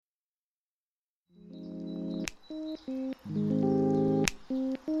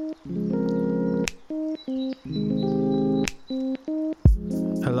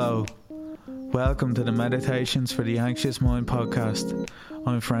Hello, welcome to the Meditations for the Anxious Mind podcast.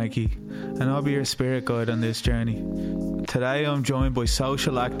 I'm Frankie, and I'll be your spirit guide on this journey. Today I'm joined by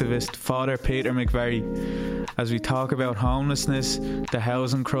social activist Father Peter McVerry as we talk about homelessness, the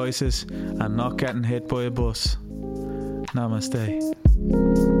housing crisis, and not getting hit by a bus. Namaste.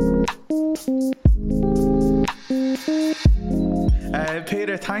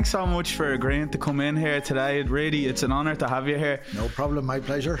 Peter, thanks so much for agreeing to come in here today. It's an honour to have you here. No problem, my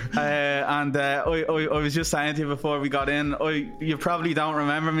pleasure. I was just saying to you before we got in, you probably don't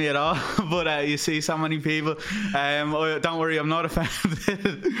remember me at all, but you see so many people. Don't worry, I'm not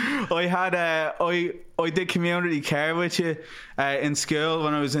offended. I did community care with you in school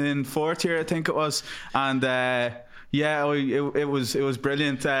when I was in fourth year, I think it was, and it was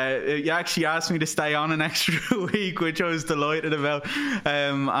brilliant. You actually asked me to stay on an extra week, which I was delighted about.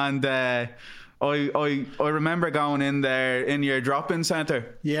 I remember going in there in your drop-in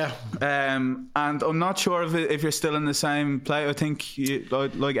centre. Yeah. And I'm not sure if you're still in the same place. I think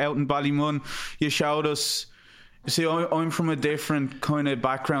like out in Ballymun, you showed us. See, I'm from a different kind of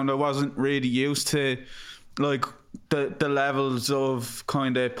background. I wasn't really used to like the levels of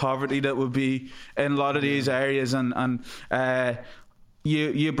kind of poverty that would be in a lot of these areas, and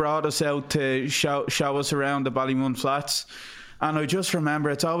you brought us out to show us around the Ballymun flats, and I just remember,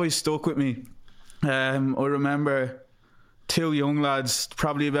 it's always stuck with me. I remember two young lads,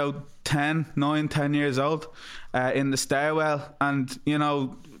 probably about 9-10 years old, in the stairwell, and you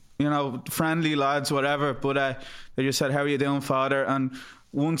know friendly lads, whatever, but they just said, "How are you doing, Father?" And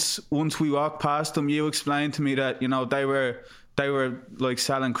once we walked past them, you explained to me that they were like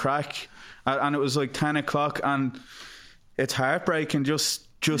selling crack, and it was like 10 o'clock, and it's heartbreaking just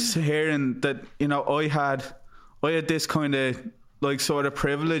hearing that. I had this kind of like sort of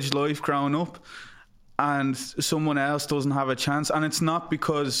privileged life growing up, and someone else doesn't have a chance, and it's not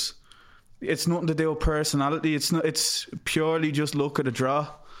because it's nothing to do with personality. It's purely just luck of the draw,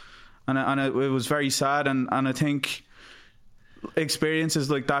 and it was very sad, and I think experiences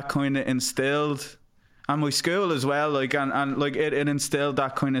like that kind of instilled, and my school as well, like and like it instilled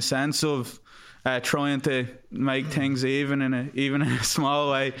that kind of sense of trying to make things even in a small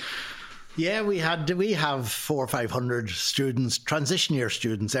way. Yeah, we have 400 or 500 students, transition year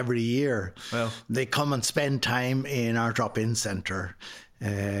students, every year. Well, they come and spend time in our drop-in centre.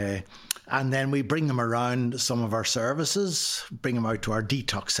 And then we bring them around some of our services, bring them out to our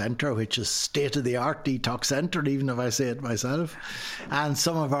detox centre, which is state-of-the-art detox centre, even if I say it myself, and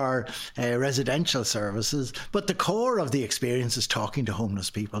some of our residential services. But the core of the experience is talking to homeless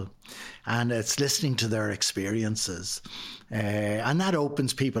people, and it's listening to their experiences. And that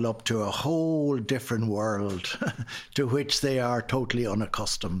opens people up to a whole different world to which they are totally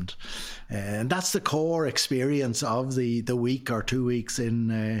unaccustomed. And that's the core experience of the week or 2 weeks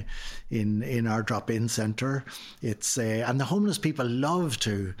in our drop-in centre. It's and the homeless people love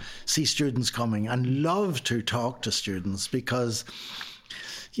to see students coming and love to talk to students, because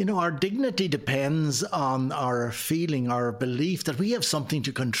our dignity depends on our feeling, our belief that we have something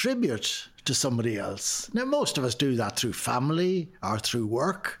to contribute to somebody else. Now, most of us do that through family or through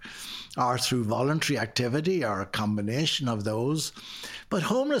work or through voluntary activity or a combination of those. But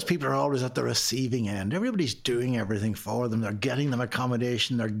homeless people are always at the receiving end. Everybody's doing everything for them. They're getting them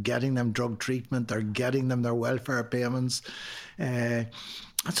accommodation, they're getting them drug treatment, they're getting them their welfare payments. And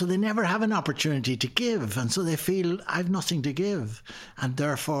so they never have an opportunity to give. And so they feel, I've nothing to give, and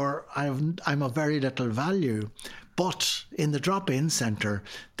therefore I'm of very little value. But in the drop-in centre,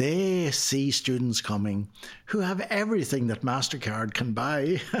 they see students coming who have everything that MasterCard can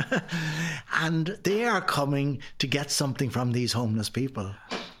buy. And they are coming to get something from these homeless people,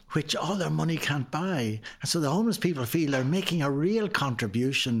 which all their money can't buy. And so the homeless people feel they're making a real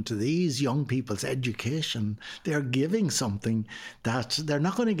contribution to these young people's education. They're giving something that they're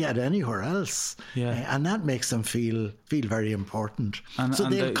not going to get anywhere else. Yeah. And that makes them feel very important. And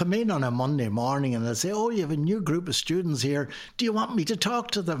they'll come in on a Monday morning and they'll say, "Oh, you have a new group of students here. Do you want me to talk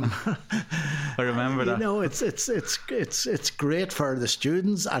to them?" I remember that. It's great for the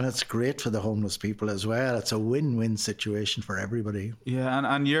students, and it's great for the homeless people as well. It's a win-win situation for everybody. Yeah,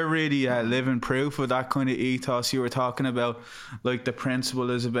 and you're really living proof of that kind of ethos you were talking about. Like, the principle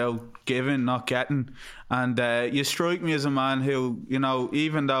is about giving, not getting. And you strike me as a man who,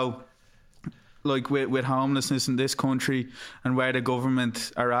 even though like with homelessness in this country and where the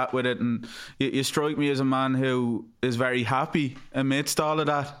government are at with it, and you strike me as a man who is very happy amidst all of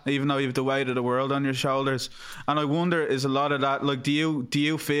that, even though you have the weight of the world on your shoulders. And I wonder, is a lot of that, like, do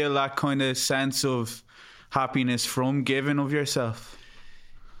you feel that kind of sense of happiness from giving of yourself?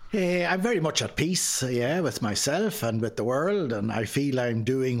 I'm very much at peace, with myself and with the world, and I feel I'm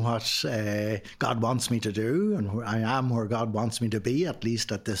doing what God wants me to do, and I am where God wants me to be, at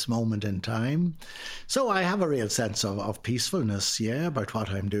least at this moment in time. So I have a real sense of peacefulness, about what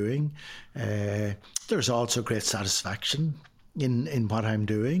I'm doing. There's also great satisfaction in what I'm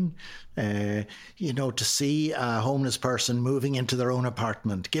doing. To see a homeless person moving into their own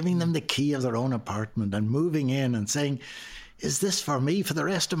apartment, giving them the key of their own apartment and moving in and saying, is this for me for the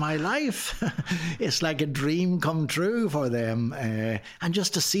rest of my life? It's like a dream come true for them. And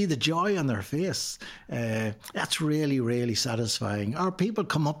just to see the joy on their face, that's really, really satisfying. Or people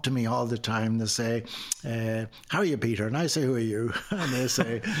come up to me all the time. They say, how are you, Peter? And I say, who are you? And they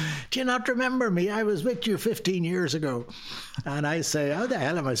say, do you not remember me? I was with you 15 years ago. And I say, how the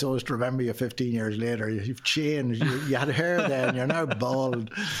hell am I supposed to remember you 15 years later? You've changed. You had hair then. You're now bald.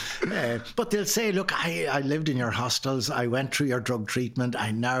 But they'll say, look, I lived in your hostels. I went through your drug treatment.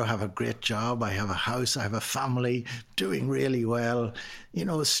 I now have a great job. I have a house. I have a family, doing really well.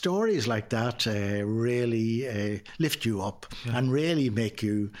 Stories like that really lift you up and really make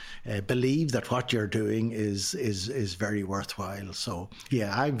you believe that what you're doing is very worthwhile. So,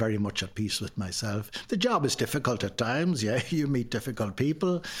 I'm very much at peace with myself. The job is difficult at times. You meet difficult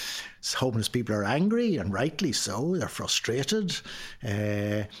people. Homeless people are angry, and rightly so. They're frustrated,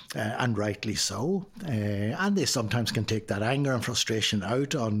 and rightly so. And they sometimes can take that anger and frustration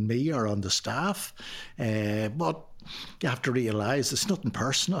out on me or on the staff. But you have to realise it's nothing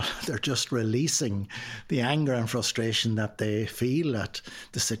personal. They're just releasing the anger and frustration that they feel at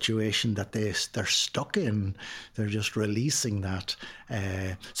the situation that they're stuck in. They're just releasing that.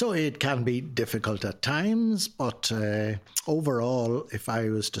 So it can be difficult at times, but overall, if I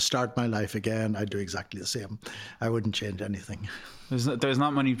was to start my life again, I'd do exactly the same. I wouldn't change anything. There's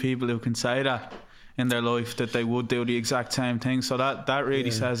not many people who can say that in their life, that they would do the exact same thing. So that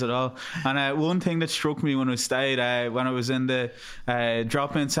really says it all. And one thing that struck me when I stayed, when I was in the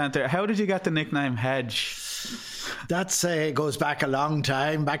drop-in centre, how did you get the nickname Hedge? That goes back a long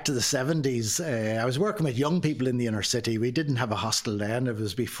time, back to the 70s. I was working with young people in the inner city. We didn't have a hostel then. It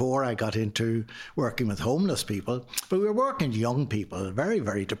was before I got into working with homeless people. But we were working with young people, very,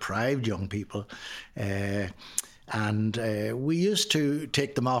 very deprived young people. And we used to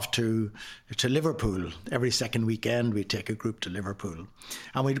take them off to Liverpool. Every second weekend, we'd take a group to Liverpool.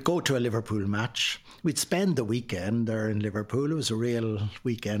 And we'd go to a Liverpool match. We'd spend the weekend there in Liverpool. It was a real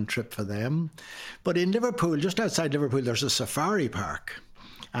weekend trip for them. But in Liverpool, just outside Liverpool, there's a safari park.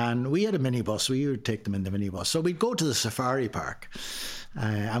 And we had a minibus. We would take them in the minibus. So we'd go to the safari park.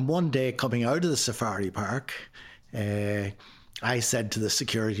 And one day, coming out of the safari park, I said to the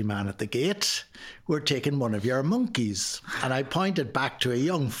security man at the gate, we're taking one of your monkeys. And I pointed back to a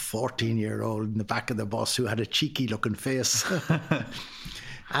young 14-year-old in the back of the bus who had a cheeky looking face.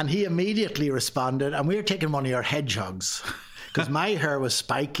 And he immediately responded, and we're taking one of your hedgehogs. Because my hair was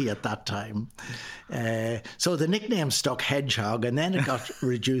spiky at that time. So the nickname stuck, Hedgehog, and then it got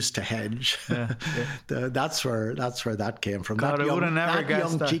reduced to Hedge. That's where that came from. God, that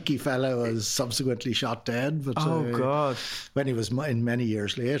young cheeky fella was subsequently shot dead. But, God! When he was in many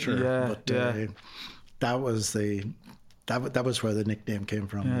years later. That was that was where the nickname came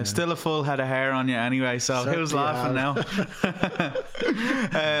from. Still a full head of hair on you anyway, so certainly who's laughing now?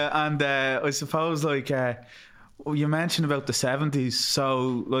 And I suppose you mentioned about the 70s,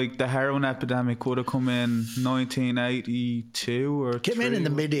 so the heroin epidemic would have come in 1982 or came in the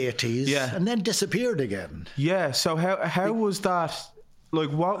mid-80s, and then disappeared again. So how was that?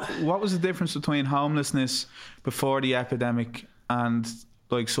 What was the difference between homelessness before the epidemic and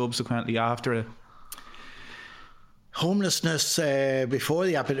subsequently after it? Homelessness before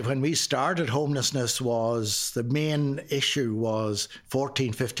the epidemic, when we started, homelessness was the main issue was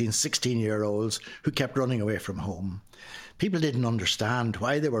 14, 15, 16-year-olds who kept running away from home. People didn't understand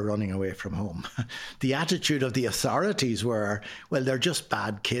why they were running away from home. The attitude of the authorities were, well, they're just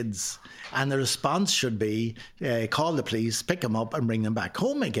bad kids. And the response should be, call the police, pick them up and bring them back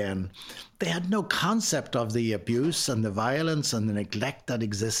home again. They had no concept of the abuse and the violence and the neglect that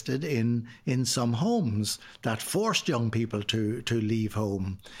existed in some homes that forced young people to leave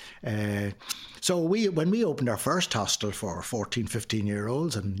home. So when we opened our first hostel for 14,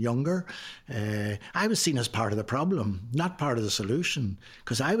 15-year-olds and younger, I was seen as part of the problem, not part of the solution,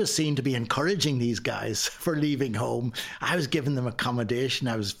 because I was seen to be encouraging these guys for leaving home. I was giving them accommodation,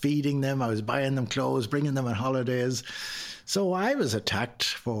 I was feeding them, I was buying them clothes, bringing them on holidays. So I was attacked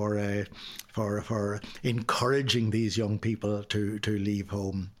for encouraging these young people to leave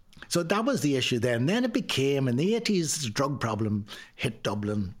home. So that was the issue then. Then it became, in the 80s, the drug problem hit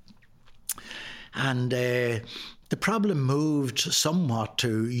Dublin. And the problem moved somewhat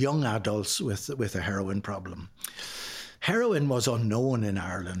to young adults with a heroin problem. Heroin was unknown in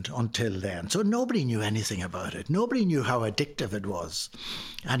Ireland until then, so nobody knew anything about it. Nobody knew how addictive it was,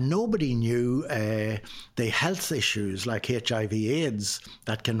 and nobody knew the health issues like HIV/AIDS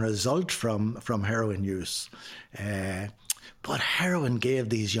that can result from heroin use. But heroin gave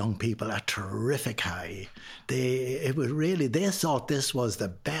these young people a terrific high. They thought this was the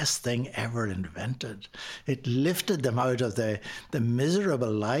best thing ever invented. It lifted them out of the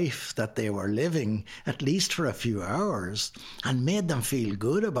miserable life that they were living, at least for a few hours, and made them feel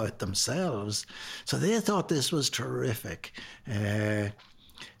good about themselves. So they thought this was terrific.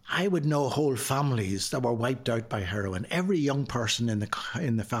 I would know whole families that were wiped out by heroin. Every young person in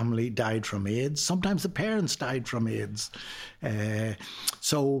the family died from AIDS. Sometimes the parents died from AIDS.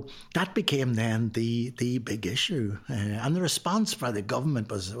 So that became then the big issue. And the response by the government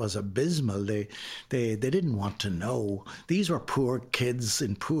was abysmal. They didn't want to know. These were poor kids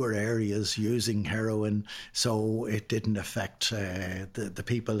in poor areas using heroin, so it didn't affect the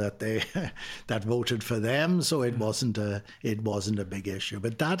people that voted for them. So it wasn't a big issue.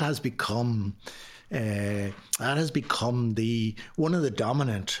 But that has become one of the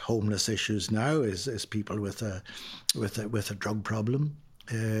dominant homeless issues now is people with a drug problem.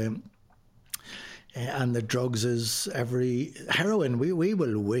 And the drugs is heroin. We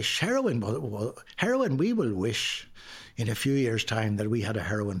will wish in a few years' time that we had a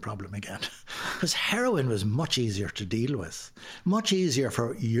heroin problem again, because heroin was much easier to deal with, much easier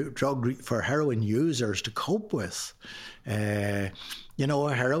for heroin users to cope with. Heroin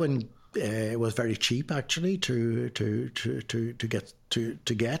was very cheap actually to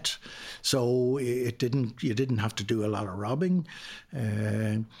get, so you didn't have to do a lot of robbing.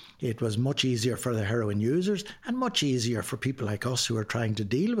 It was much easier for the heroin users and much easier for people like us who are trying to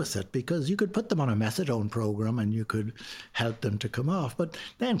deal with it, because you could put them on a methadone program and you could help them to come off. But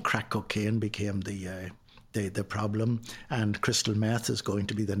then crack cocaine became the problem, and crystal meth is going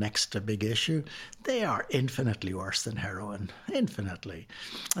to be the next big issue. They are infinitely worse than heroin, infinitely.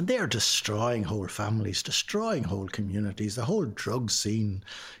 And they are destroying whole families, destroying whole communities. The whole drug scene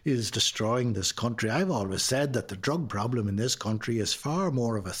is destroying this country. I've always said that the drug problem in this country is far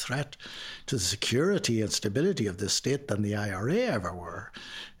more of a threat to the security and stability of this state than the IRA ever were.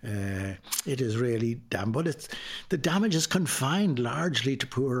 It is really damn, but the damage is confined largely to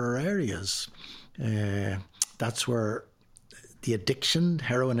poorer areas. That's where the addiction,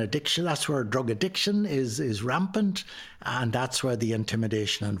 heroin addiction, that's where drug addiction is rampant, and that's where the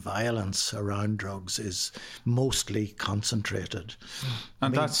intimidation and violence around drugs is mostly concentrated.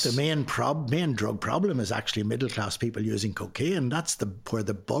 And that's the main drug problem is actually middle class people using cocaine. That's where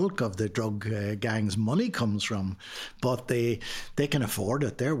the bulk of the drug gangs' money comes from. But they can afford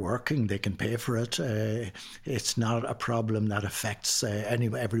it. They're working. They can pay for it. It's not a problem that affects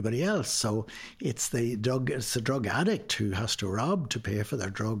everybody else. So it's the drug addict who has to rob to pay for their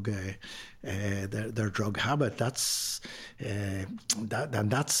drug habit. That's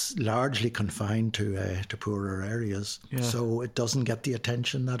largely confined to poorer areas. Yeah. So it doesn't get the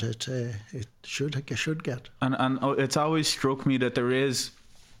attention that it should get. And it's always struck me that there is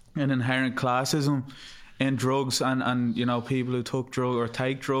an inherent classism in drugs and people who took drug or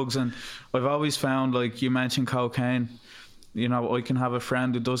take drugs. And I've always found, like you mentioned cocaine, I can have a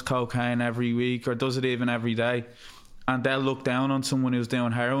friend who does cocaine every week or does it even every day, and they'll look down on someone who's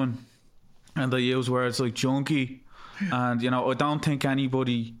doing heroin and they use words like junkie. And I don't think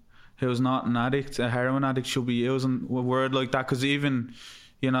anybody who's not an addict, a heroin addict, should be using a word like that, because even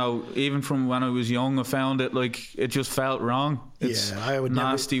from when I was young, I found it like it just felt wrong. It's a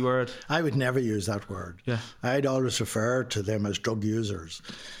nasty word. I would never use that word. Yeah. I'd always refer to them as drug users,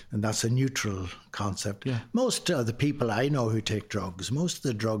 and that's a neutral concept. Yeah. Most of the people I know who take drugs, most of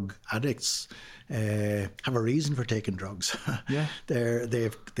the drug addicts have a reason for taking drugs. Yeah.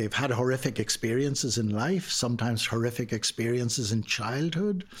 They've had horrific experiences in life, sometimes horrific experiences in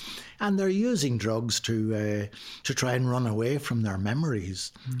childhood, and they're using drugs to try and run away from their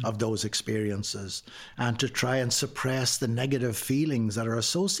memories of those experiences and to try and suppress the negative feelings that are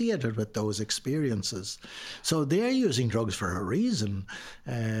associated with those experiences. So they're using drugs for a reason.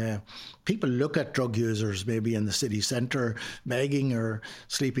 People look at drug users maybe in the city centre begging or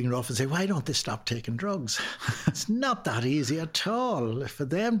sleeping rough and say, why don't they stop taking drugs? It's not that easy at all. For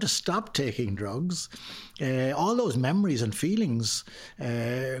them to stop taking drugs, all those memories and feelings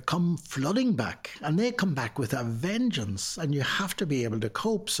come flooding back, and they come back with a vengeance, and you have to be able to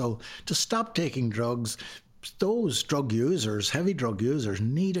cope. So to stop taking drugs, those drug users, heavy drug users,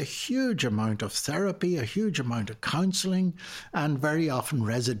 need a huge amount of therapy, a huge amount of counselling, and very often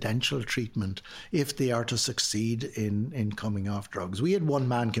residential treatment if they are to succeed in coming off drugs. We had one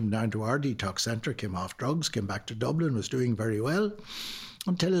man come down to our detox centre, came off drugs, came back to Dublin, was doing very well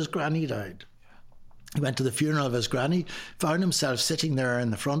until his granny died. He went to the funeral of his granny, found himself sitting there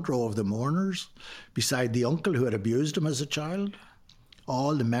in the front row of the mourners beside the uncle who had abused him as a child.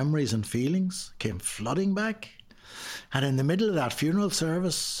 All the memories and feelings came flooding back. And in the middle of that funeral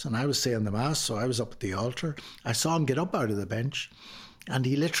service, and I was saying the Mass, so I was up at the altar, I saw him get up out of the bench, and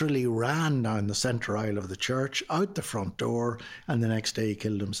he literally ran down the centre aisle of the church, out the front door, and the next day he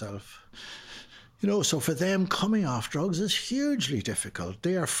killed himself. You know, so for them, coming off drugs is hugely difficult.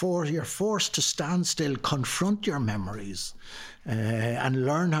 You're forced to stand still, confront your memories, and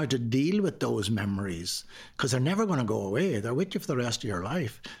learn how to deal with those memories, because they're never going to go away. They're with you for the rest of your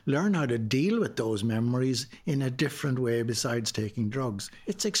life. Learn how to deal with those memories in a different way besides taking drugs.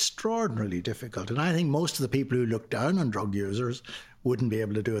 It's extraordinarily difficult. And I think most of the people who look down on drug users wouldn't be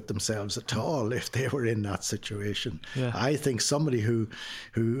able to do it themselves at all if they were in that situation. Yeah. I think somebody who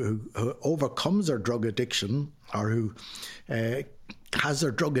overcomes their drug addiction, or who has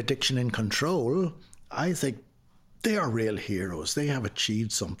their drug addiction in control, I think they are real heroes. They have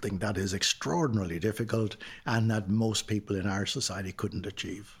achieved something that is extraordinarily difficult and that most people in our society couldn't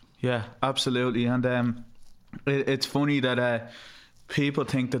achieve. Yeah, absolutely. And it's funny that people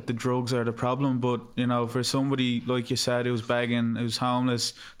think that the drugs are the problem, but you know, for somebody like you said who's begging, who's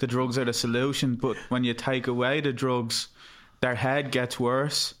homeless, the drugs are the solution. But when you take away the drugs, their head gets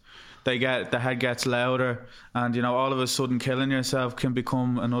worse. The head gets louder, and you know, all of a sudden killing yourself can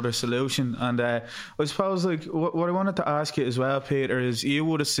become another solution. And I suppose, like, what I wanted to ask you as well, Peter, is you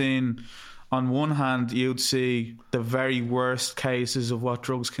would have seen, on one hand, you'd see the very worst cases of what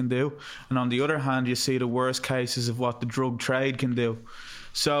drugs can do, and on the other hand, you see the worst cases of what the drug trade can do.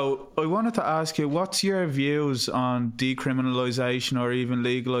 So I wanted to ask you, what's your views on decriminalisation or even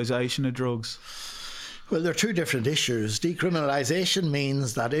legalisation of drugs? Well, there are two different issues. Decriminalisation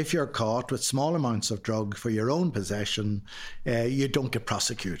means that if you're caught with small amounts of drug for your own possession, you don't get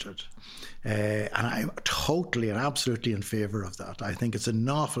prosecuted. And I'm totally and absolutely in favour of that. I think it's an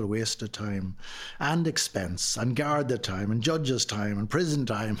awful waste of time and expense and Garda time and judges' time and prison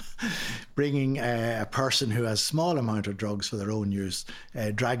time, bringing a person who has small amount of drugs for their own use,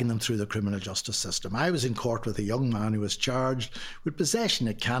 dragging them through the criminal justice system. I was in court with a young man who was charged with possession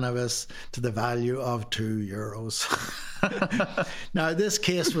of cannabis to the value of €2. Now, this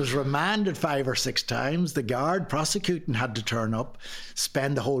case was remanded 5 or 6 times. The guard prosecuting had to turn up,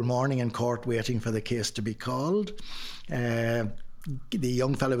 spend the whole morning in court waiting for the case to be called. The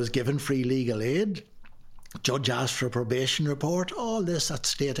young fellow was given free legal aid. Judge asked for a probation report, all this at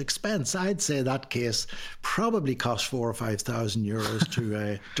state expense. I'd say that case probably cost €4,000 or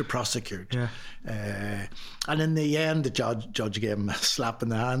 €5,000 to prosecute. Yeah. And in the end, the judge gave him a slap in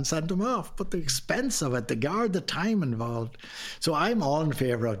the hand, sent him off. But the expense of it, the guard, the time involved. So I'm all in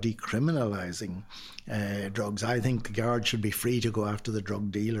favour of decriminalising drugs. I think the guard should be free to go after the drug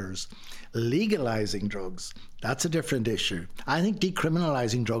dealers. Legalising drugs, that's a different issue. I think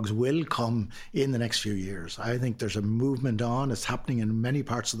decriminalising drugs will come in the next few years. I think there's a movement on. It's happening in many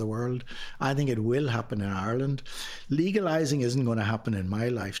parts of the world. I think it will happen in Ireland. Legalising isn't going to happen in my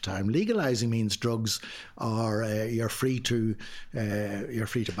lifetime. Legalising means drugs are you're free to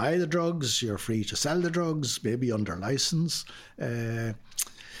buy the drugs, you're free to sell the drugs, maybe under licence.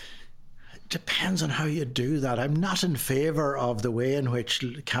 Depends on how you do that. I'm not in favour of the way in which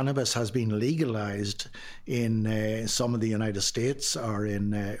cannabis has been legalised in some of the United States or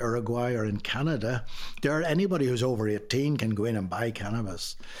in Uruguay or in Canada. Anybody who's over 18 can go in and buy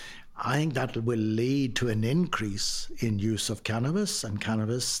cannabis. I think that will lead to an increase in use of cannabis, and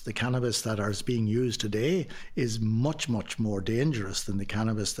the cannabis that is being used today is much, much more dangerous than the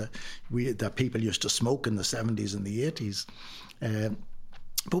cannabis that people used to smoke in the 70s and the 80s.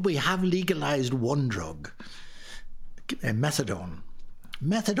 But we have legalised one drug, methadone.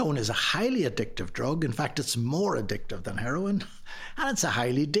 Methadone is a highly addictive drug. In fact, it's more addictive than heroin. And it's a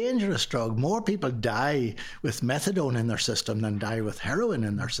highly dangerous drug. More people die with methadone in their system than die with heroin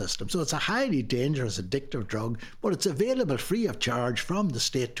in their system. So it's a highly dangerous, addictive drug, but it's available free of charge from the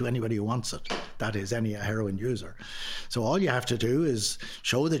state to anybody who wants it. That is, any heroin user. So all you have to do is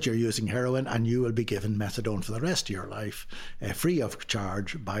show that you're using heroin and you will be given methadone for the rest of your life, free of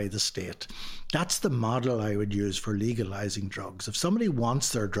charge by the state. That's the model I would use for legalising drugs. If somebody wants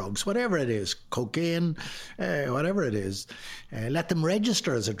wants their drugs, whatever it is, cocaine, whatever it is, let them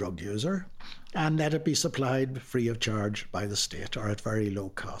register as a drug user and let it be supplied free of charge by the state or at very low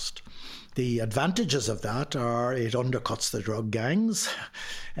cost. The advantages of that are it undercuts the drug gangs.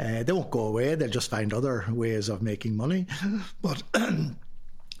 They won't go away, they'll just find other ways of making money. But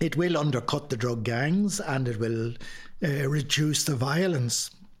it will undercut the drug gangs, and it will reduce the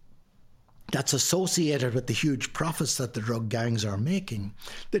violence that's associated with the huge profits that the drug gangs are making.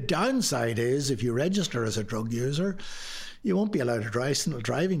 The downside is if you register as a drug user, you won't be allowed a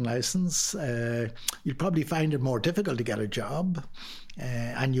driving license. You'll probably find it more difficult to get a job,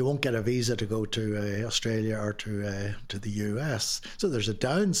 and you won't get a visa to go to Australia or to the US. So there's a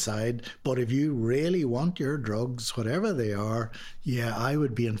downside. But if you really want your drugs, whatever they are, yeah, I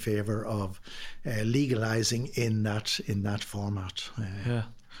would be in favour of legalising in that format. Yeah,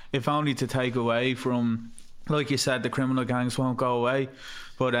 if only to take away from, like you said, the criminal gangs won't go away,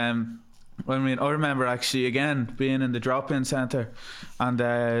 but I remember actually again being in the drop-in centre, and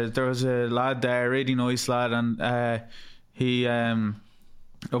there was a lad there, a really nice lad, and he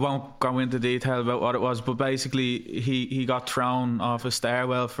I won't go into detail about what it was, but basically he got thrown off a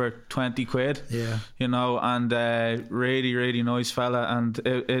stairwell for 20 quid. Yeah, you know, and really nice fella, and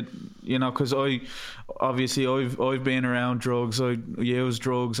it you know, because I've been around drugs, I use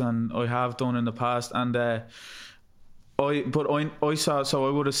drugs, and I have done in the past, and I saw, so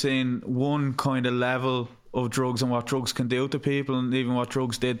I would have seen one kind of level of drugs and what drugs can do to people, and even what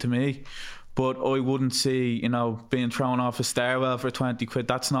drugs did to me. But I wouldn't see, you know, being thrown off a stairwell for 20 quid.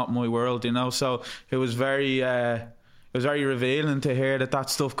 That's not my world, you know. So it was very revealing to hear that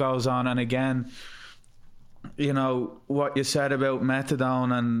stuff goes on. And again, you know, what you said about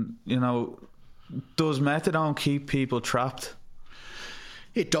methadone, and, you know, does methadone keep people trapped?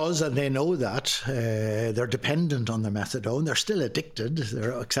 It does, and they know that. They're dependent on the methadone. They're still addicted,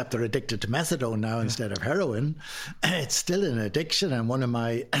 except they're addicted to methadone now instead of heroin. It's still an addiction, and one of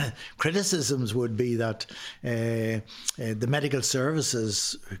my criticisms would be that the medical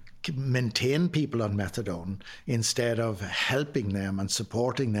services maintain people on methadone instead of helping them and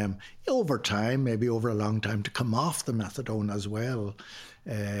supporting them over time, maybe over a long time, to come off the methadone as well.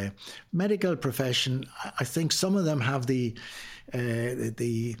 Medical profession, I think some of them have the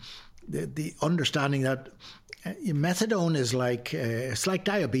understanding that methadone is like it's like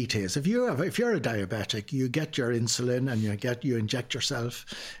diabetes. If you're a diabetic, you get your insulin and you inject yourself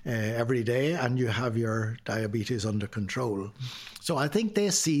every day, and you have your diabetes under control. So I think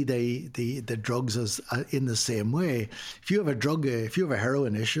they see the drugs as in the same way. If you have a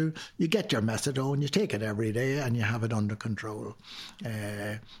heroin issue, you get your methadone, you take it every day, and you have it under control,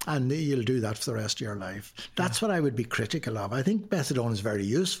 and you'll do that for the rest of your life. That's what I would be critical of. I think methadone is very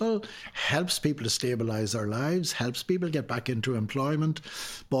useful, helps people to stabilise their lives, helps people get back into employment,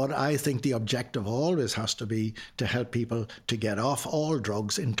 but I think the objective always has to be to help people to get off all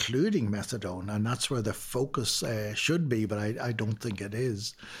drugs, including methadone, and that's where the focus should be, but I don't think it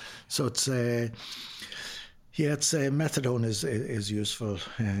is. So it's methadone is useful.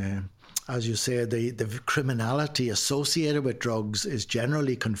 As you say, the criminality associated with drugs is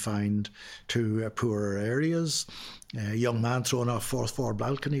generally confined to poorer areas. A young man thrown off fourth floor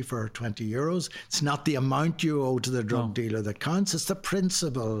balcony for €20. It's not the amount you owe to the drug dealer that counts, it's the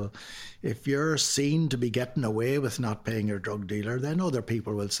principle. If you're seen to be getting away with not paying your drug dealer, then other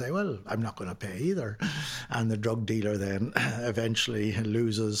people will say, well, I'm not going to pay either. And the drug dealer then eventually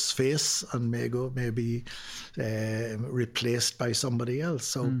loses face and may be replaced by somebody else.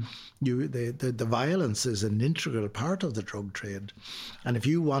 So the violence is an integral part of the drug trade. And if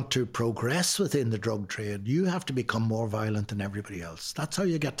you want to progress within the drug trade, you have to become more violent than everybody else. That's how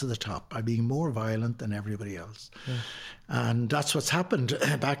you get to the top, by being more violent than everybody else. Yeah. And that's what's happened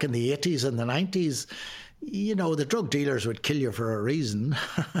back in the 80s and the 90s. You know, the drug dealers would kill you for a reason.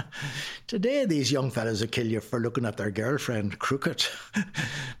 Today, these young fellas would kill you for looking at their girlfriend crooked.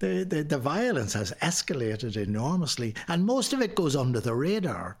 The violence has escalated enormously, and most of it goes under the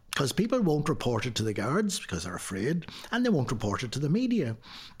radar because people won't report it to the guards because they're afraid, and they won't report it to the media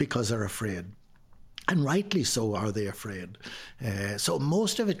because they're afraid. And rightly so are they afraid. So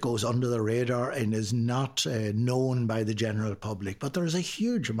most of it goes under the radar and is not known by the general public. But there's a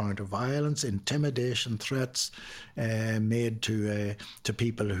huge amount of violence, intimidation, threats made to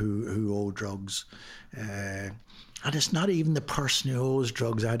people who owe drugs. And it's not even the person who owes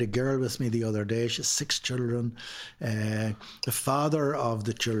drugs. I had a girl with me the other day. She has 6 children. The father of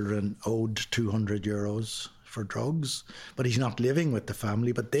the children owed €200 for drugs, but he's not living with the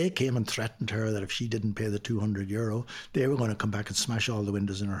family. But they came and threatened her that if she didn't pay the €200, they were going to come back and smash all the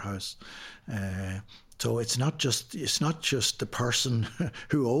windows in her house. So it's not just the person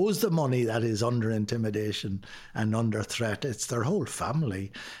who owes the money that is under intimidation and under threat. It's their whole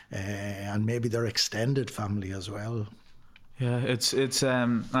family, and maybe their extended family as well. Yeah, it's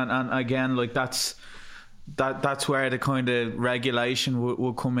and again, like that's where the kind of regulation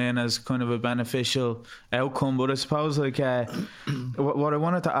will come in as kind of a beneficial outcome. But I suppose like what I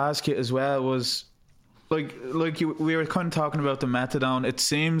wanted to ask you as well was we were kind of talking about the methadone. It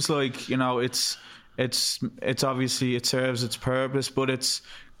seems like, you know, it's obviously it serves its purpose, but it's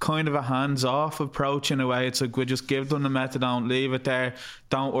kind of a hands-off approach in a way. It's like we just give them the methadone, leave it there,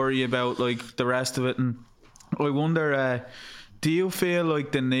 don't worry about like the rest of it. And I wonder, do you feel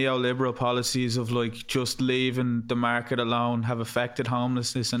like the neoliberal policies of like just leaving the market alone have affected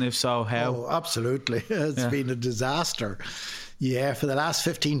homelessness, and if so, how? Oh, absolutely. It's been a disaster. Yeah, for the last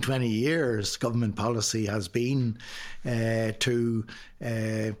 15, 20 years, government policy has been to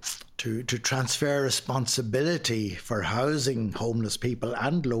transfer responsibility for housing homeless people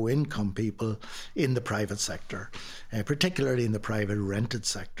and low-income people in the private sector, particularly in the private rented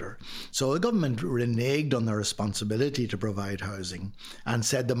sector. So the government reneged on their responsibility to provide housing and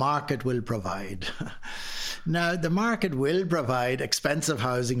said the market will provide. Now, the market will provide expensive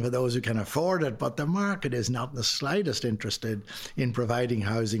housing for those who can afford it, but the market is not in the slightest interested in providing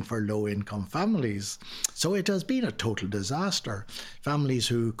housing for low-income families. So it has been a total disaster. Families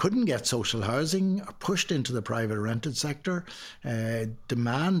who couldn't get social housing are pushed into the private rented sector.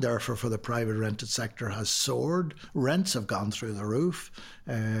 Demand, therefore, for the private rented sector has soared. Rents have gone through the roof.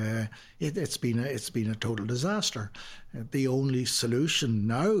 It's been a total disaster. The only solution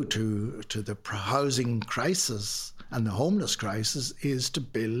now to the housing crisis and the homeless crisis is to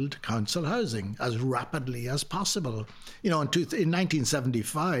build council housing as rapidly as possible. You know, in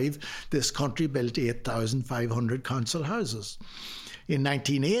 1975, this country built 8,500 council houses. In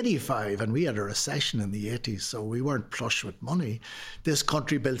 1985, and we had a recession in the 80s, so we weren't flush with money, this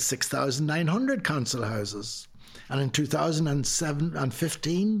country built 6,900 council houses. And in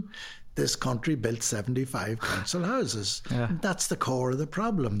 2015, this country built 75 council houses. Yeah. That's the core of the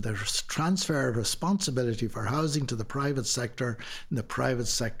problem. There's transfer of responsibility for housing to the private sector, and the private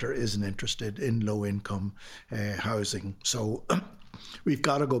sector isn't interested in low-income housing. So we've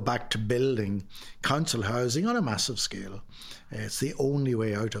got to go back to building council housing on a massive scale. It's the only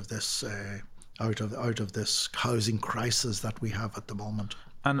way out of this out of this housing crisis that we have at the moment.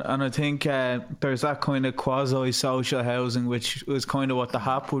 And I think there's that kind of quasi-social housing, which is kind of what the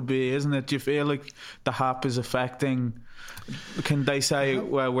HAP would be, isn't it? Do you feel like the HAP is affecting... Can they say,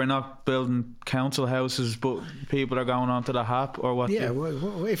 well, we're not building council houses, but people are going onto the HAP, or what? Yeah,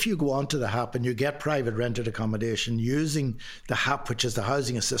 well, if you go onto the HAP and you get private rented accommodation using the HAP, which is the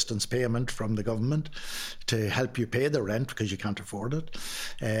housing assistance payment from the government to help you pay the rent because you can't afford it.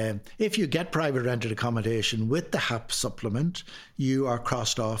 If you get private rented accommodation with the HAP supplement, you are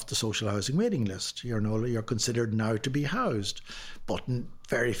crossed off the social housing waiting list. You're considered now to be housed. But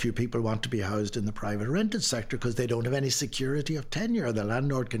very few people want to be housed in the private rented sector because they don't have any security of tenure. The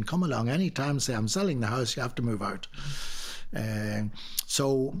landlord can come along any time and say, I'm selling the house, you have to move out.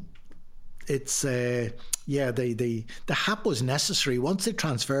 So it's, the HAP was necessary. Once they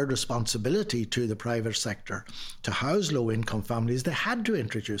transferred responsibility to the private sector to house low-income families, they had to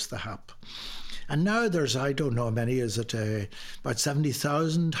introduce the HAP. And now there's, I don't know how many, is it about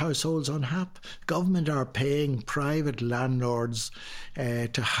 70,000 households on HAP? Government are paying private landlords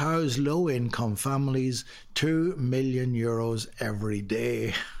to house low-income families €2 million every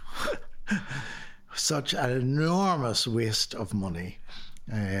day. Such an enormous waste of money.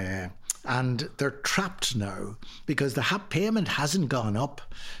 And they're trapped now because the HAP payment hasn't gone up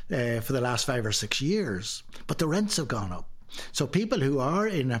for the last 5 or 6 years, but the rents have gone up. So people who are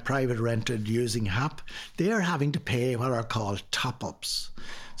in a private rented using HAP, they are having to pay what are called top-ups.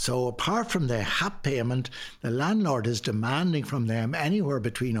 So apart from the HAP payment, the landlord is demanding from them anywhere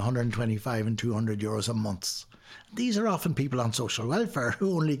between 125 and €200 a month. These are often people on social welfare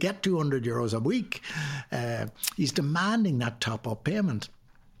who only get €200 a week. He's demanding that top-up payment.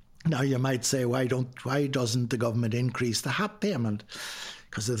 Now you might say, why doesn't the government increase the HAP payment?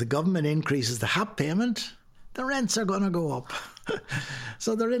 Because if the government increases the HAP payment, the rents are going to go up.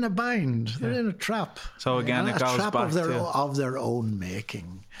 So they're in a bind. They're in a trap. So again, it goes back to... of their own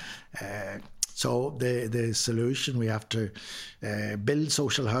making. So the solution, we have to build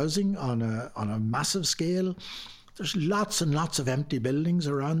social housing on a massive scale. there's lots and lots of empty buildings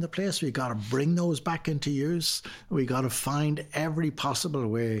around the place. We got to bring those back into use. We got to find every possible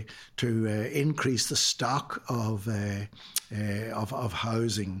way to increase the stock of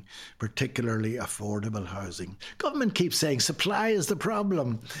housing, particularly affordable housing. Government keeps saying supply is the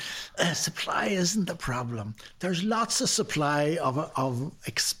problem. Supply isn't the problem. There's lots of supply of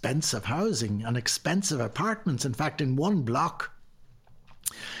expensive housing and expensive apartments. In fact, in one block,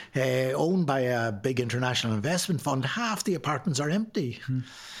 owned by a big international investment fund, half the apartments are empty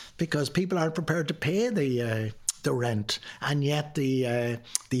because people aren't prepared to pay the rent, and yet the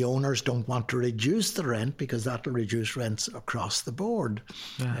owners don't want to reduce the rent because that will reduce rents across the board.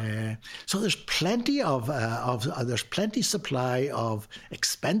 Yeah. So there's plenty there's plenty supply of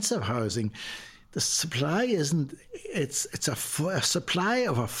expensive housing. The supply isn't. It's a supply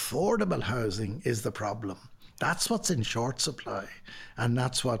of affordable housing is the problem. That's what's in short supply, and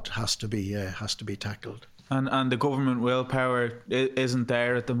that's what has to be tackled. And the government willpower isn't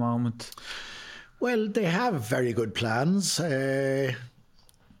there at the moment. Well, they have very good plans.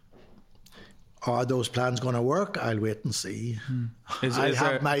 Are those plans going to work? I'll wait and see.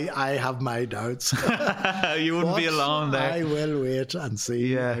 I have my doubts. You wouldn't be alone there. I will wait and see.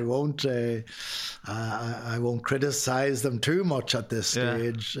 Yeah. I won't criticise them too much at this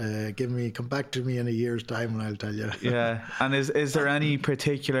stage. Come back to me in a year's time and I'll tell you. Yeah. And is there any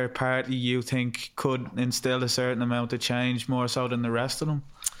particular party you think could instill a certain amount of change more so than the rest of them?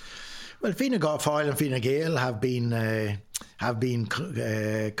 Well, Fianna Fáil and Fine Gael have been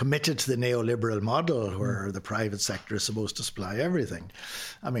committed to the neoliberal model where the private sector is supposed to supply everything.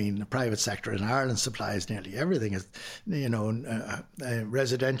 I mean, the private sector in Ireland supplies nearly everything.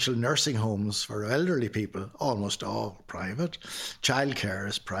 Residential nursing homes for elderly people, almost all private. Childcare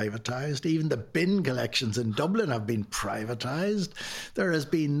is privatised. Even the bin collections in Dublin have been privatised. There has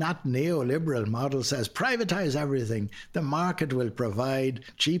been that neoliberal model says privatise everything. The market will provide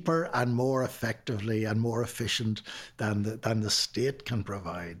cheaper and more effectively and more efficient than the state can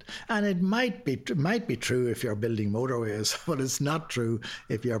provide. And it might be true if you're building motorways, but it's not true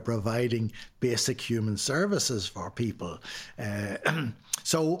if you're providing basic human services for people. Is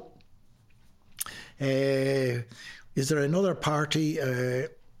there another party?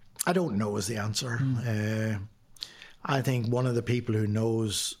 I don't know is the answer. I think one of the people who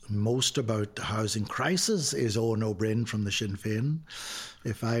knows most about the housing crisis is Owen O'Brien from the Sinn Féin.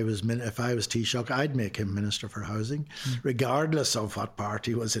 If I was Taoiseach, I'd make him Minister for Housing, regardless of what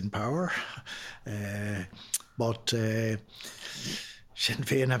party was in power. But Sinn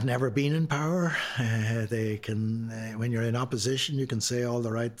Féin have never been in power. They can, when you're in opposition, you can say all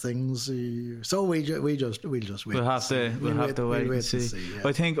the right things. So we'll just wait. We'll have to wait and see. Yeah.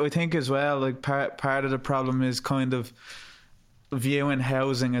 I think as well, like part of the problem is kind of viewing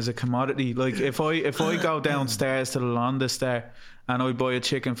housing as a commodity. Like if I go downstairs to the Londis there and I buy a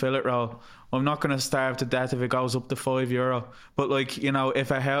chicken fillet roll, I'm not going to starve to death if it goes up to €5. But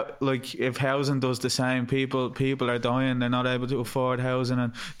if housing does the same, people are dying. They're not able to afford housing.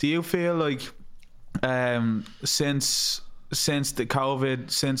 And do you feel like since the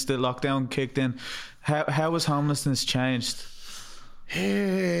lockdown kicked in, how has homelessness changed?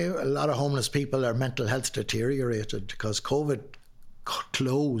 A lot of homeless people, their mental health deteriorated because COVID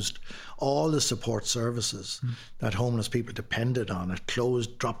closed all the support services that homeless people depended on. It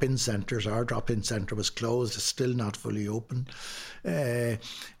closed drop-in centres. Our drop-in centre was closed. It's still not fully open.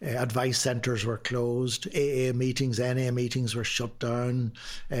 Advice centres were closed. AA meetings, NA meetings were shut down.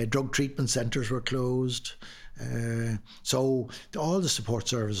 Drug treatment centres were closed. So all the support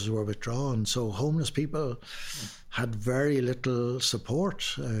services were withdrawn. So homeless people had very little support.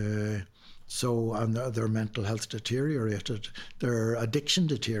 And their mental health deteriorated, their addiction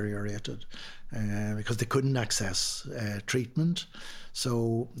deteriorated because they couldn't access treatment.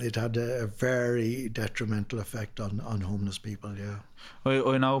 So it had a very detrimental effect on homeless people, yeah.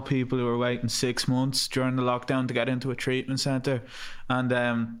 I know people who were waiting 6 months during the lockdown to get into a treatment centre.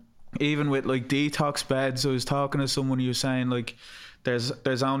 And even with like detox beds, I was talking to someone who was saying like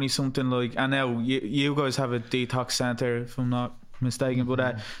there's only something like, I know you guys have a detox centre if I'm not mistaken,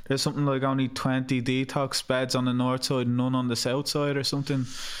 but there's something like only 20 detox beds on the north side and none on the south side or something.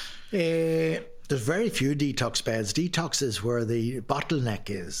 There's very few detox beds. Detox is where the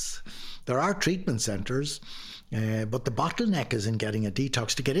bottleneck is. There are treatment centres, but the bottleneck is in getting a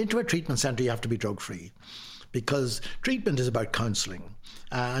detox. To get into a treatment centre, you have to be drug free. because treatment is about counselling.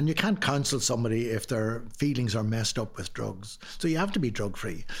 And you can't counsel somebody if their feelings are messed up with drugs. So you have to be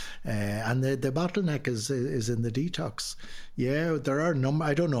drug-free. And the bottleneck is in the detox. Yeah, there are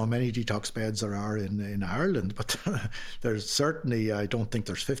I don't know how many detox beds there are in Ireland, but there's certainly, I don't think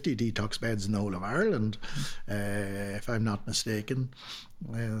there's 50 detox beds in the whole of Ireland, if I'm not mistaken.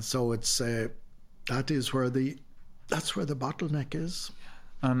 So it's that's where the bottleneck is.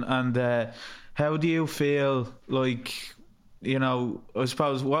 And how do you feel like, you know, I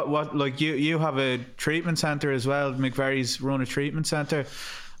suppose what like you have a treatment centre as well. McVerry's run a treatment centre,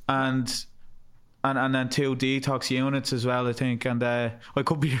 and then 2 detox units as well, I think. And I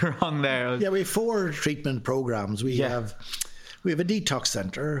could be wrong there. Yeah, we have 4 treatment programs. We have a detox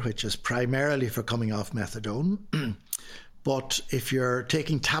centre, which is primarily for coming off methadone. But if you're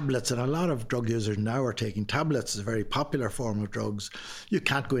taking tablets, and a lot of drug users now are taking tablets, it's a very popular form of drugs, you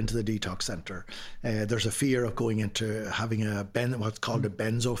can't go into the detox centre. There's a fear of going into having what's called a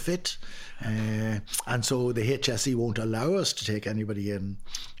benzo fit. And so the HSE won't allow us to take anybody in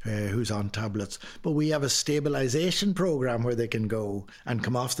who's on tablets. But we have a stabilisation programme where they can go and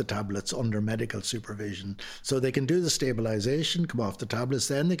come off the tablets under medical supervision. So they can do the stabilisation, come off the tablets,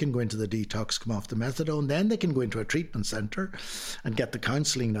 then they can go into the detox, come off the methadone, then they can go into a treatment centre and get the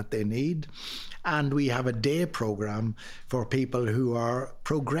counselling that they need. And we have a day programme for people who are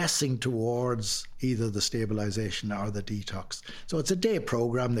progressing towards either the stabilisation or the detox. So it's a day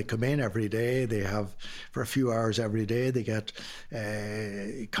programme. They come in every day. They have, for a few hours every day, they get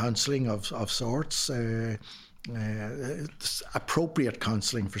counselling of sorts. It's appropriate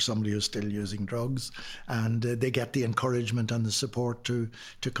counselling for somebody who's still using drugs, and they get the encouragement and the support to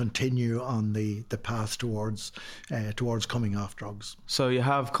continue on the path towards coming off drugs. So you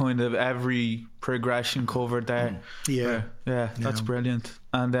have kind of every progression covered there. Yeah, that's brilliant.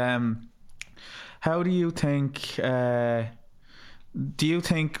 And how do you think? Do you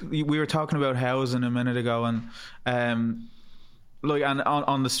think, we were talking about housing a minute ago, and like, and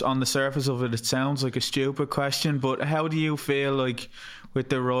on the surface of it, it sounds like a stupid question, but how do you feel like with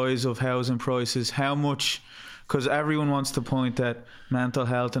the rise of housing prices, how much, because everyone wants to point at mental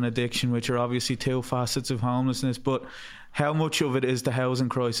health and addiction, which are obviously 2 facets of homelessness, but how much of it is the housing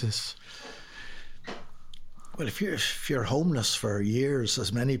crisis? Well, if you're homeless for years,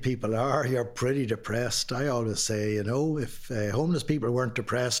 as many people are, you're pretty depressed. I always say, you know, if homeless people weren't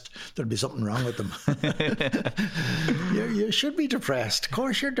depressed, there'd be something wrong with them. You should be depressed. Of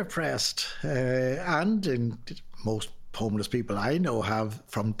course you're depressed. And most homeless people I know have,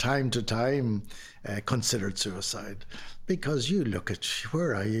 from time to time, considered suicide. Because you look at,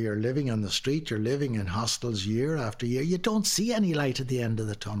 where are you? You're living on the street, you're living in hostels year after year. You don't see any light at the end of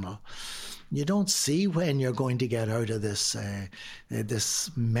the tunnel. You don't see when you're going to get out of this this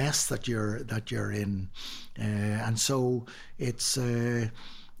mess that you're in, and so it's there's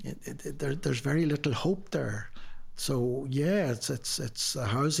very little hope there. So yeah, it's the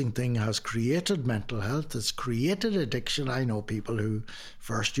housing thing has created mental health. It's created addiction. I know people who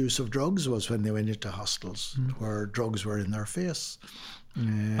first use of drugs was when they went into hostels where drugs were in their face.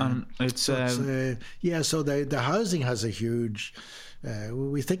 And so the housing has a huge.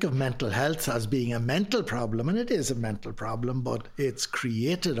 We think of mental health as being a mental problem, and it is a mental problem, but it's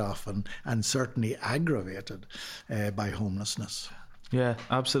created often and certainly aggravated by homelessness. Yeah,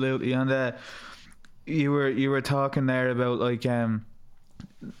 absolutely. And you were talking there about, like, I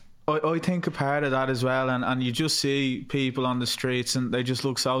think a part of that as well, and you just see people on the streets and they just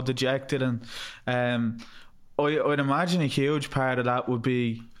look so dejected, and I'd imagine a huge part of that would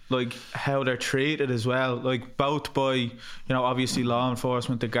be like how they're treated as well, like both by, you know, obviously law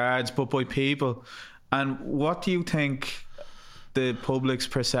enforcement, the guards, but by people. And what do you think the public's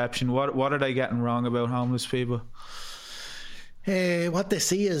perception, what are they getting wrong about homeless people? What they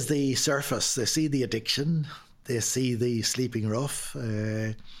see is the surface. They see the addiction, they see the sleeping rough.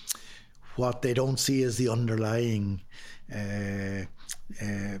 What they don't see is the underlying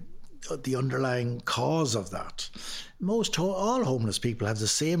cause of that. All homeless people have the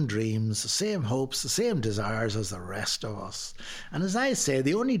same dreams, the same hopes, the same desires as the rest of us. And as I say,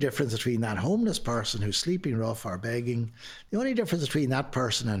 the only difference between that homeless person who's sleeping rough or begging, the only difference between that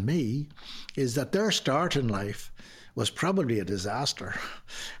person and me is that their start in life was probably a disaster,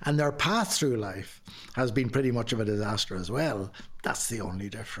 and their path through life has been pretty much of a disaster as well. That's the only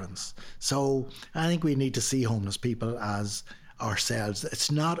difference. So I think we need to see homeless people as ourselves.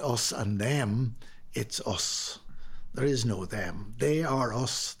 It's not us and them, it's us. There is no them. They are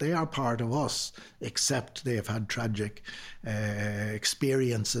us. They are part of us, except they have had tragic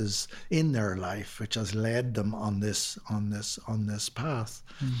experiences in their life, which has led them on this path.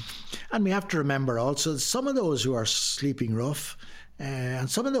 And we have to remember also some of those who are sleeping rough and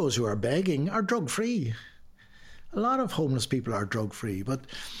some of those who are begging are drug-free. A lot of homeless people are drug-free, but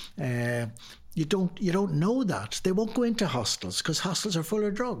you don't know that. They won't go into hostels because hostels are full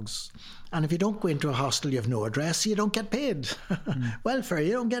of drugs. And if you don't go into a hostel, you have no address, you don't get paid. Welfare,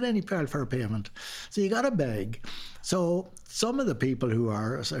 you don't get any welfare payment. So you got to beg. So some of the people who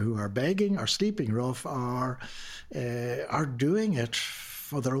are begging or sleeping rough are doing it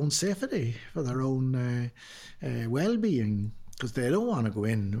for their own safety, for their own well-being. Because they don't want to go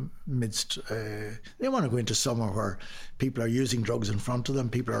in they want to go into somewhere where people are using drugs in front of them,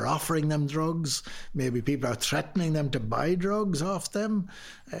 people are offering them drugs, maybe people are threatening them to buy drugs off them.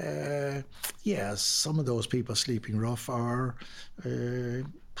 Yes, some of those people sleeping rough are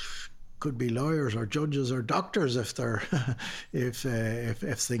could be lawyers or judges or doctors if they're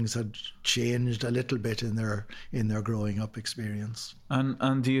if things had changed a little bit in their growing up experience.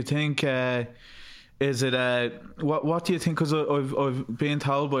 And do you think? Is it what do you think? Because I've been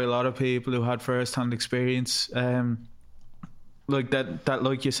told by a lot of people who had first-hand experience, like that,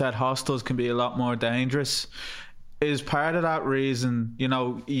 like you said, hostels can be a lot more dangerous. Is part of that reason,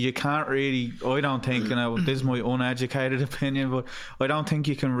 you can't really, I don't think, this is my uneducated opinion, but I don't think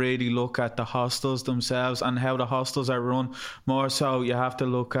you can really look at the hostels themselves and how the hostels are run. More so, you have to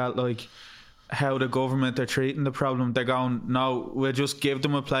look at like how the government are treating the problem. They're going, no, we'll just give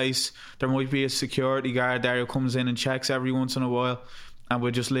them a place. There might be a security guard there who comes in and checks every once in a while, and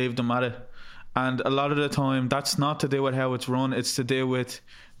we'll just leave them at it. And a lot of the time, that's not to do with how it's run. It's to do with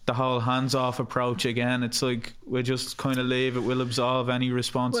the whole hands-off approach again. It's like we just kind of leave it, we'll absolve any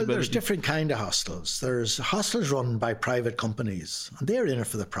responsibility. Well, there's different kind of hostels. There's hostels run by private companies, and they're in it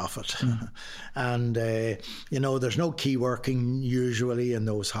for the profit. And there's no key working usually in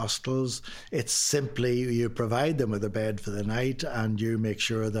those hostels. It's simply you provide them with a bed for the night and you make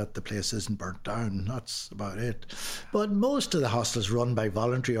sure that the place isn't burnt down. That's about it. But most of the hostels run by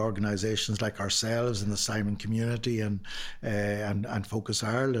voluntary organisations like ourselves and the Simon Community and Focus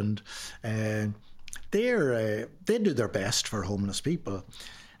Ireland. They do their best for homeless people.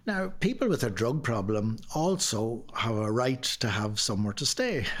 Now, people with a drug problem also have a right to have somewhere to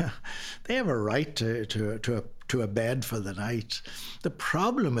stay. They have a right to a bed for the night. The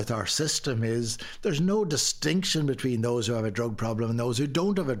problem with our system is there's no distinction between those who have a drug problem and those who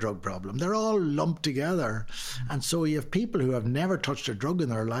don't have a drug problem. They're all lumped together. And so you have people who have never touched a drug in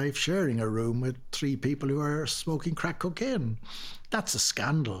their life sharing a room with 3 people who are smoking crack cocaine. That's a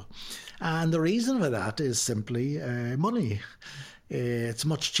scandal. And the reason for that is simply money. It's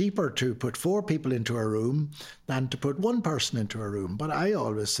much cheaper to put 4 people into a room than to put 1 person into a room. But I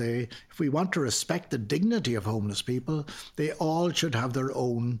always say, if we want to respect the dignity of homeless people, they all should have their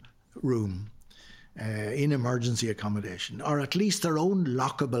own room in emergency accommodation, or at least their own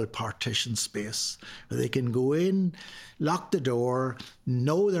lockable partition space where they can go in, lock the door,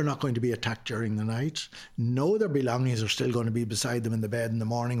 know they're not going to be attacked during the night, know their belongings are still going to be beside them in the bed in the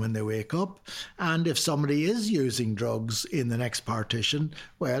morning when they wake up, and if somebody is using drugs in the next partition,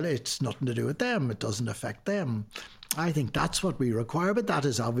 well, it's nothing to do with them, it doesn't affect them. I think that's what we require, but that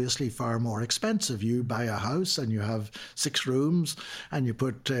is obviously far more expensive. You buy a house and you have 6 rooms and you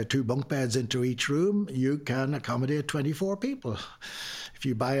put 2 bunk beds into each room, you can accommodate 24 people. If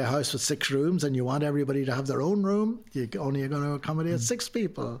you buy a house with 6 rooms and you want everybody to have their own room, you're only going to accommodate 6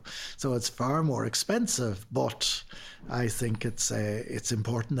 people. So it's far more expensive, but I think it's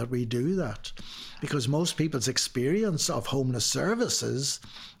important that we do that, because most people's experience of homeless services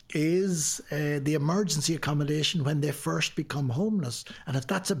is the emergency accommodation when they first become homeless. And if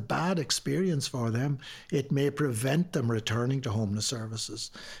that's a bad experience for them, it may prevent them returning to homeless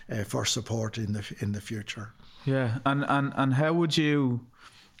services for support in the future. Yeah, and how would you,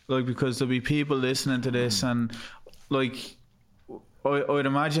 like, because there'll be people listening to this and like, I'd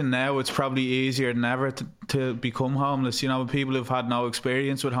imagine now it's probably easier than ever to become homeless, people who've had no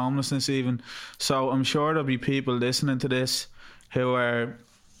experience with homelessness even. So I'm sure there'll be people listening to this who are,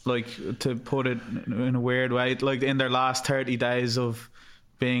 like, to put it in a weird way, like in their last 30 days of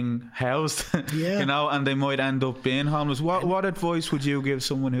being housed, and they might end up being homeless. What advice would you give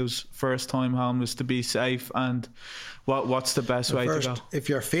someone who's first time homeless to be safe, and what's the best way to go? If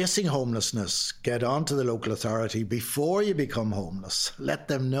you're facing homelessness, get on to the local authority before you become homeless. Let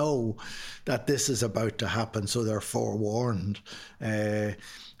them know that this is about to happen so they're forewarned,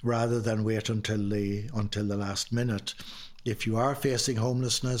 rather than wait until the last minute. If you are facing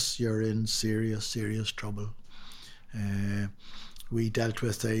homelessness, you're in serious, serious trouble. We dealt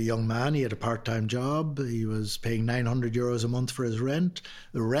with a young man. He had a part-time job. He was paying €900 a month for his rent.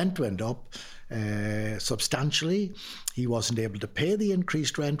 The rent went up substantially. He wasn't able to pay the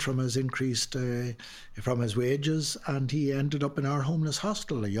increased rent from his wages, and he ended up in our homeless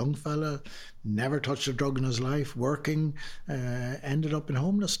hostel. A young fella, never touched a drug in his life, working, ended up in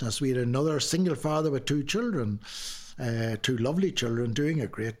homelessness. We had another single father with 2 children. 2 lovely children doing a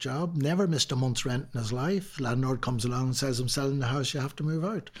great job, never missed a month's rent in his life. Landlord comes along and says, I'm selling the house, you have to move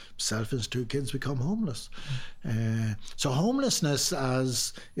out. Himself and his 2 kids become homeless. So homelessness,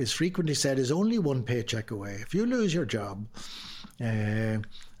 as is frequently said, is only one paycheck away. If you lose your job and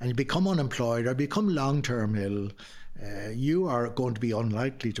you become unemployed or become long-term ill, you are going to be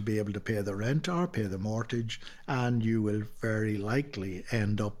unlikely to be able to pay the rent or pay the mortgage, and you will very likely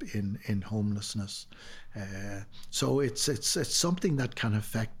end up in homelessness. So it's something that can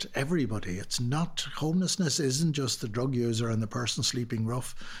affect everybody. It's not, homelessness isn't just the drug user and the person sleeping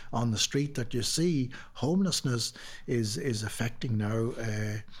rough on the street that you see. Homelessness is affecting now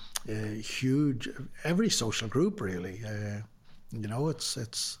huge, every social group really. The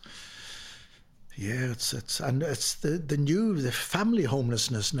family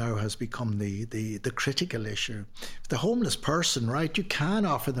homelessness now has become the critical issue. The homeless person, right, you can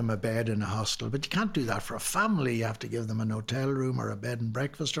offer them a bed in a hostel, but you can't do that for a family. You have to give them an hotel room or a bed and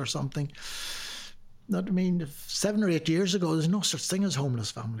breakfast or something. 7 or 8 years ago, there's no such thing as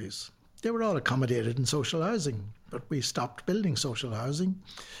homeless families. They were all accommodated in social housing, but we stopped building social housing.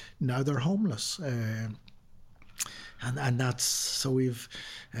 Now they're homeless. And that's, so we've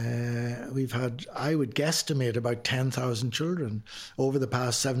had, I would guesstimate, about 10,000 children over the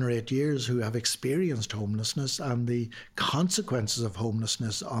past 7 or 8 years who have experienced homelessness, and the consequences of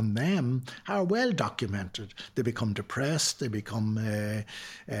homelessness on them are well documented. They become depressed, they become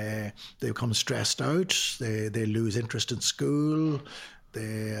stressed out, they lose interest in school.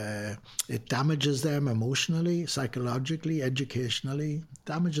 It damages them emotionally, psychologically, educationally,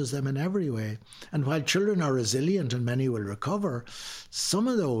 damages them in every way. And while children are resilient and many will recover, some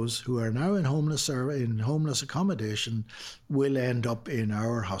of those who are now in homeless accommodation will end up in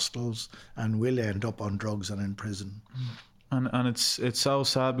our hostels and will end up on drugs and in prison. And it's so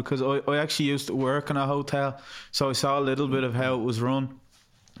sad, because I actually used to work in a hotel, so I saw a little bit of how it was run.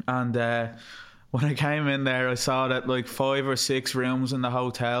 And when I came in there, I saw that like 5 or 6 rooms in the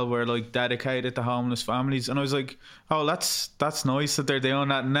hotel were like dedicated to homeless families, and I was like, oh, that's nice that they're doing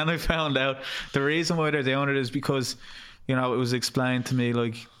that. And then I found out the reason why they're doing it is because, it was explained to me,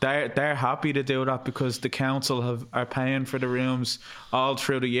 like they're happy to do that because the council are paying for the rooms all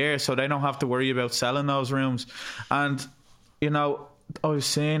through the year, so they don't have to worry about selling those rooms. And I was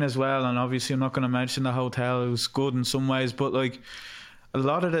saying as well, and obviously I'm not going to mention the hotel, it was good in some ways, but like a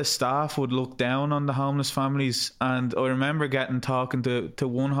lot of the staff would look down on the homeless families. And I remember talking to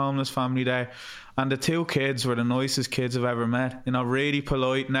one homeless family there, and the 2 kids were the nicest kids I've ever met, really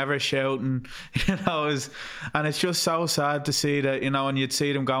polite, never shouting, and it's just so sad to see that, and you'd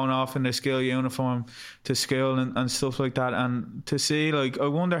see them going off in their school uniform to school and stuff like that, and to see, like, I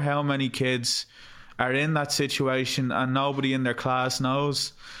wonder how many kids are in that situation and nobody in their class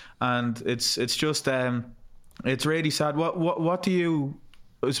knows. And it's just it's really sad. What do you,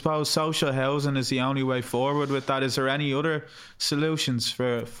 I suppose social housing is the only way forward with that? Is there any other solutions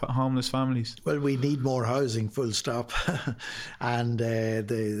for homeless families? Well, we need more housing, full stop. And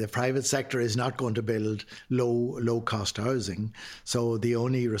the private sector is not going to build low cost housing. So the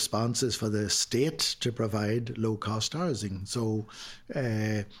only response is for the state to provide low cost housing. So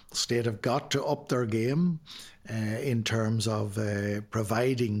the state have got to up their game in terms of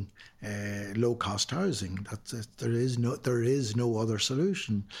providing low-cost housing. There is no other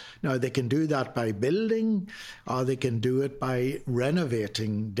solution. Now, they can do that by building, or they can do it by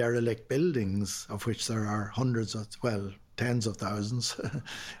renovating derelict buildings, of which there are tens of thousands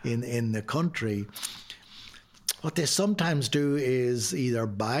in the country. What they sometimes do is either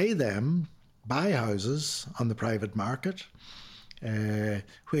buy houses on the private market,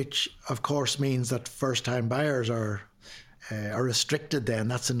 which of course means that first-time buyers are restricted. Then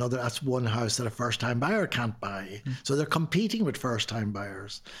that's one house that a first-time buyer can't buy. So they're competing with first-time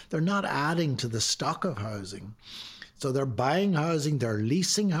buyers. They're not adding to the stock of housing. So they're buying housing, they're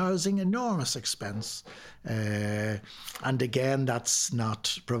leasing housing, enormous expense, and again, that's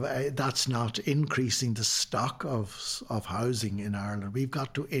not increasing the stock of housing in Ireland. We've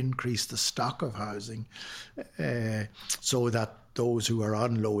got to increase the stock of housing so that those who are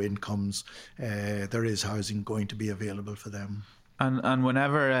on low incomes, there is housing going to be available for them. And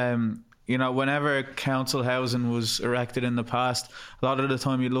whenever council housing was erected in the past, a lot of the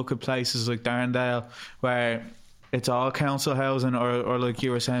time you look at places like Darndale where it's all council housing, or like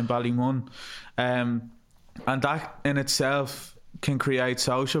you were saying, Ballymun, and that in itself can create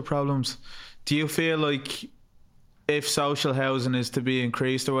social problems. Do you feel like if social housing is to be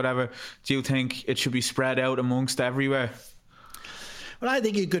increased or whatever, do you think it should be spread out amongst everywhere? Well, I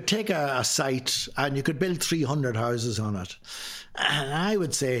think you could take a site and you could build 300 houses on it. And I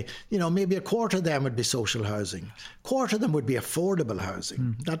would say, maybe a quarter of them would be social housing. A quarter of them would be affordable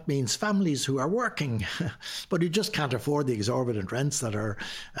housing. That means families who are working, but who just can't afford the exorbitant rents that are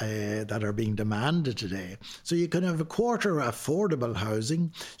being demanded today. So you could have a quarter affordable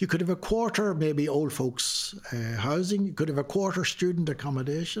housing. You could have a quarter maybe old folks housing. You could have a quarter student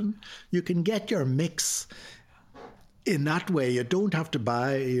accommodation. You can get your mix. In that way, you don't have to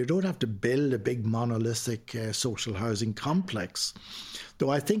build a big monolithic social housing complex.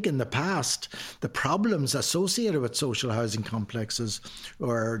 Though I think in the past, the problems associated with social housing complexes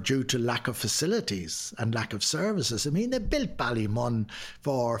were due to lack of facilities and lack of services. I mean, they built Ballymun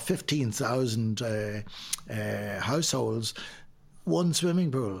for 15,000 households. One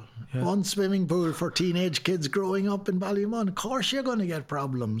swimming pool. Yeah. One swimming pool for teenage kids growing up in Ballymun. Of course you're going to get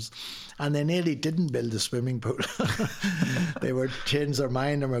problems. And they nearly didn't build a swimming pool. They were changed their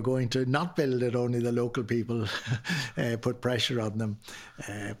mind and were going to not build it. Only the local people put pressure on them.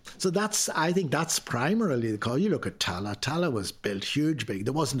 So I think that's primarily the call. You look at Tala. Tala was built huge, big.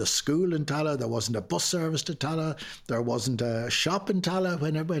 There wasn't a school in Tala. There wasn't a bus service to Tala. There wasn't a shop in Tala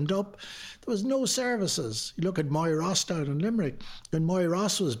when it went up. There was no services. You look at Moy Ross down in Limerick. When Moy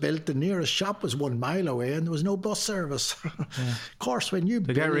Ross was built, the nearest shop was 1 mile away and there was no bus service. Yeah. Of course, when you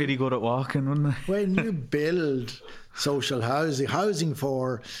They get really good at walking, wouldn't they? When you build social housing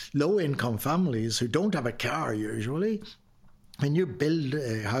for low-income families who don't have a car usually, when you build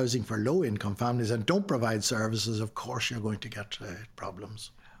housing for low-income families and don't provide services, of course you're going to get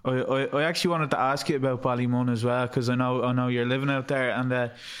problems. I actually wanted to ask you about Ballymun as well, because I know you're living out there, and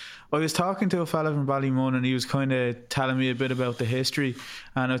I was talking to a fella from Ballymun and he was kind of telling me a bit about the history,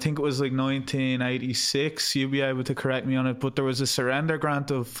 and I think it was like 1986, you'll be able to correct me on it, but there was a surrender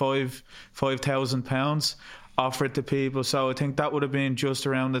grant of £5,000 offered to people. So I think that would have been just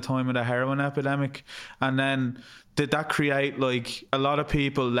around the time of the heroin epidemic. And then did that create, like, a lot of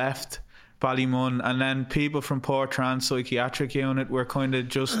people left Ballymun, and then people from Portrans psychiatric unit were kind of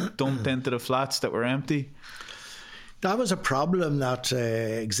just dumped into the flats that were empty? That was a problem that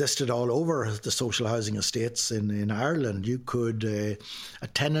existed all over the social housing estates in Ireland. You could, a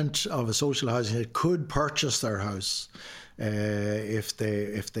tenant of a social housing estate could purchase their house if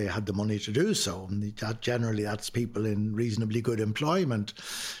they had the money to do so. And generally, that's people in reasonably good employment.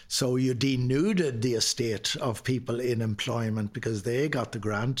 So you denuded the estate of people in employment because they got the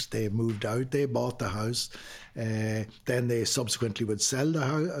grant, they moved out, they bought the house. Then they subsequently would sell the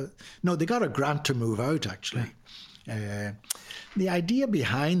house. No, they got a grant to move out, actually. The idea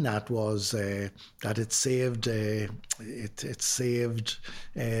behind that was that it saved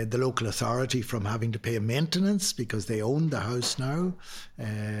the local authority from having to pay maintenance because they owned the house now.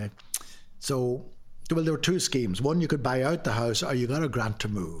 So there were two schemes. One, you could buy out the house, or you got a grant to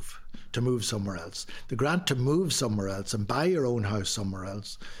move somewhere else. The grant to move somewhere else and buy your own house somewhere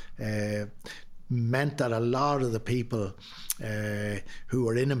else meant that a lot of the people who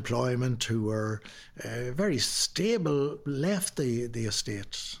were in employment, who were very stable, left the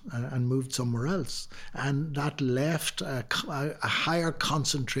estate and moved somewhere else. And that left a higher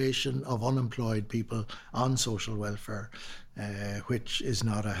concentration of unemployed people on social welfare, which is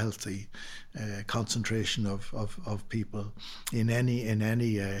not a healthy concentration of people in any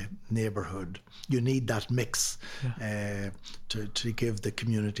neighbourhood. You need that mix to give the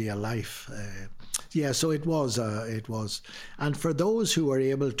community a life. So it was. And for those who were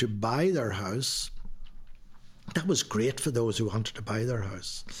able to buy their house, that was great for those who wanted to buy their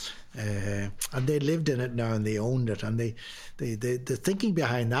house. And they lived in it now and they owned it. And the thinking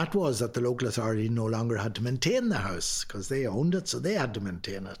behind that was that the local authority no longer had to maintain the house because they owned it, so they had to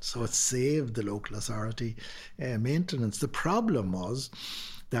maintain it. So it saved the local authority maintenance. The problem was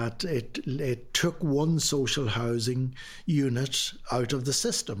that it took one social housing unit out of the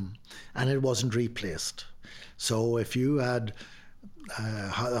system and it wasn't replaced. So if you had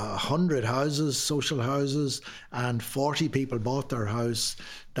 100 houses, social houses, and 40 people bought their house,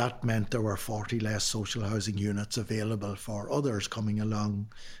 that meant there were 40 less social housing units available for others coming along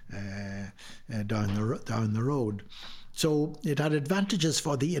down the road. So it had advantages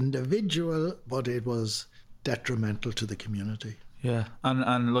for the individual, but it was detrimental to the community. Yeah,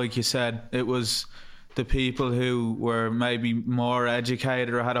 and like you said, it was the people who were maybe more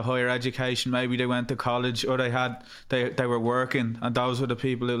educated or had a higher education, maybe they went to college or they were working, and those were the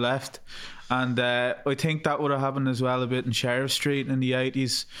people who left. And I think that would have happened as well a bit in Sheriff Street in the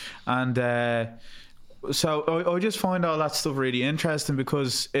 80s. And so I just find all that stuff really interesting,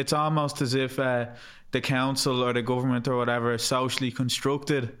 because it's almost as if the council or the government or whatever socially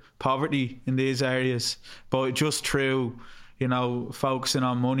constructed poverty in these areas, but just through, you know, focusing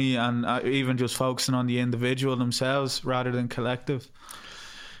on money and even just focusing on the individual themselves rather than collective.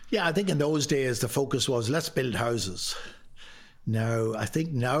 Yeah, I think in those days the focus was, let's build houses. Now, I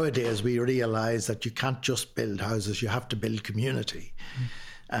think nowadays we realise that you can't just build houses, you have to build community.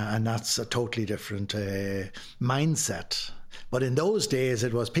 And that's a totally different mindset. But in those days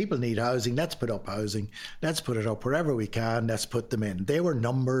it was, people need housing, let's put up housing, let's put it up wherever we can, let's put them in. They were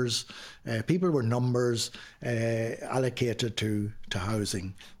numbers, people were numbers allocated to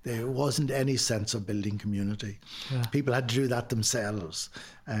housing. There wasn't any sense of building community. Yeah. People had to do that themselves,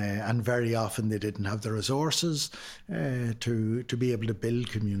 and very often they didn't have the resources to be able to build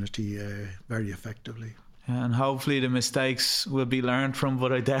community very effectively. And hopefully the mistakes will be learned from,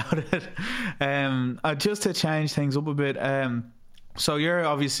 but I doubt it. Just to change things up a bit, so you're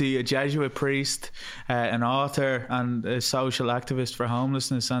obviously a Jesuit priest, an author and a social activist for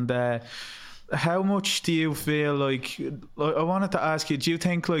homelessness, and how much do you feel like, I wanted to ask you, do you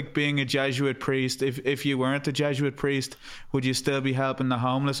think like being a Jesuit priest, if you weren't a Jesuit priest, would you still be helping the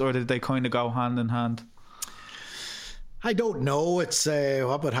homeless, or did they kind of go hand in hand? I don't know. It's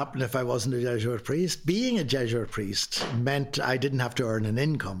what would happen if I wasn't a Jesuit priest. Being a Jesuit priest meant I didn't have to earn an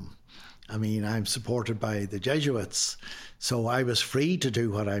income. I mean, I'm supported by the Jesuits, so I was free to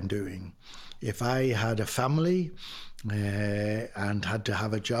do what I'm doing. If I had a family and had to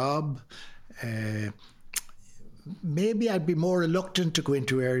have a job, maybe I'd be more reluctant to go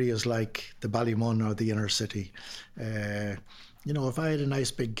into areas like the Ballymun or the inner city. You know, if I had a nice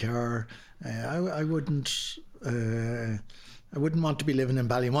big car, I wouldn't want to be living in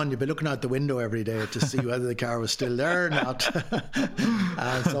Ballymun. You'd be looking out the window every day to see whether the car was still there or not.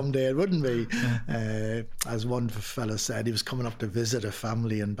 And someday it wouldn't be. As one fella said, he was coming up to visit a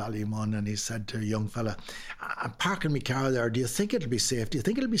family in Ballymun, and he said to a young fella, I'm parking my car there. Do you think it'll be safe? Do you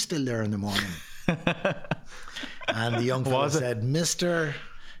think it'll be still there in the morning? And the young fella said, Mister,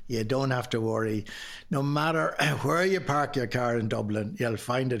 you don't have to worry. No matter where you park your car in Dublin, you'll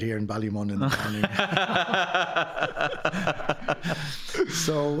find it here in Ballymun in the morning.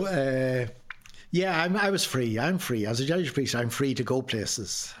 So, yeah, I was free. I'm free. As a Jesuit priest, I'm free to go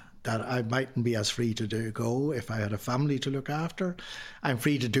places that I mightn't be as free to go if I had a family to look after. I'm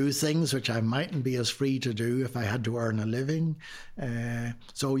free to do things which I mightn't be as free to do if I had to earn a living.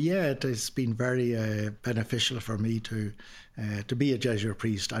 So yeah, it has been very beneficial for me to be a Jesuit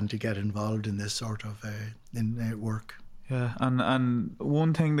priest and to get involved in this sort of work. Yeah, and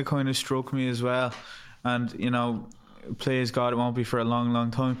one thing that kind of struck me as well, and you know, please God, it won't be for a long, long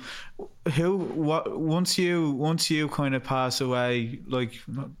time. Once you kind of pass away, like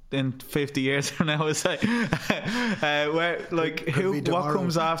in 50 years from now, I say, what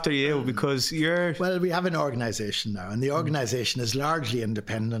comes after you? Because well, we have an organisation now, and the organisation is largely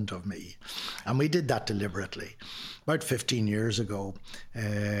independent of me, and we did that deliberately. About 15 years ago,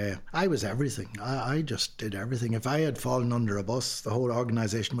 I was everything. I just did everything. If I had fallen under a bus, the whole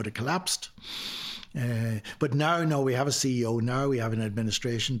organisation would have collapsed. But now we have a CEO, now we have an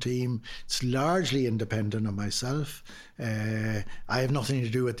administration team. It's largely independent of myself. I have nothing to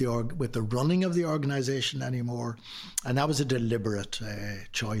do with the running of the organisation anymore. And that was a deliberate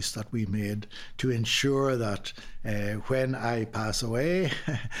choice that we made to ensure that when I pass away,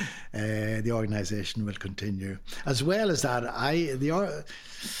 the organisation will continue. As well as that,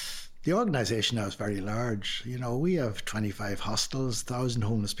 the organisation now is very large. You know, we have 25 hostels, 1,000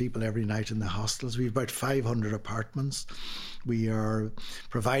 homeless people every night in the hostels. We have about 500 apartments. We are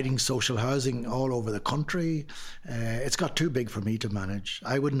providing social housing all over the country. It's got too big for me to manage.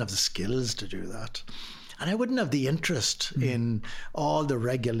 I wouldn't have the skills to do that. And I wouldn't have the interest in all the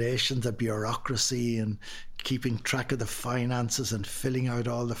regulations, the bureaucracy, and keeping track of the finances and filling out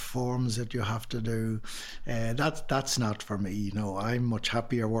all the forms that you have to do. That's not for me. You know, I'm much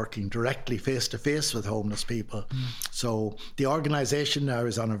happier working directly face to face with homeless people. So the organisation now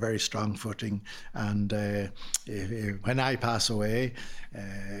is on a very strong footing, and when I pass away,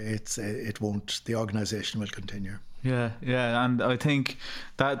 the organisation will continue. Yeah, and I think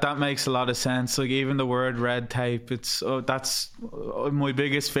that makes a lot of sense. Like even the word red tape, that's my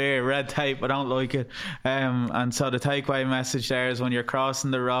biggest fear. Red tape, I don't like it. And so the takeaway message there is when you're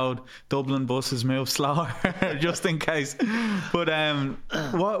crossing the road, Dublin buses move slower, just in case. But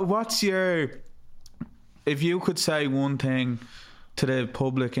what's your if you could say one thing to the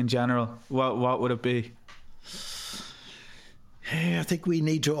public in general, what would it be? I think we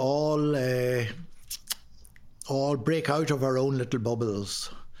need to all break out of our own little bubbles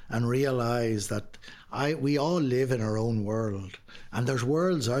and realise that we all live in our own world, and there's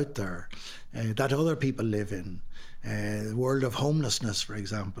worlds out there that other people live in. The world of homelessness, for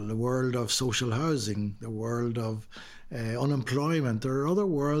example, the world of social housing, the world of unemployment. There are other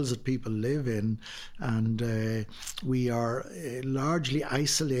worlds that people live in, and we are largely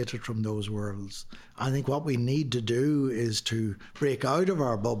isolated from those worlds. I think what we need to do is to break out of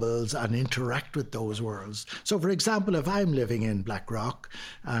our bubbles and interact with those worlds. So, for example, if I'm living in Blackrock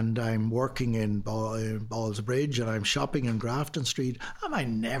and I'm working in Ballsbridge and I'm shopping in Grafton Street, I might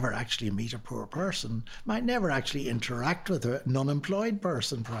never actually meet a poor person, might never actually interact with an unemployed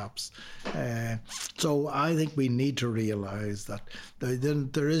person, perhaps. So I think we need to realise that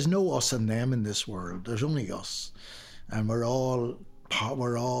there is no us and them in this world. There's only us, and we're all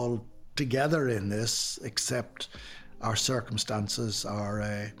together in this, except our circumstances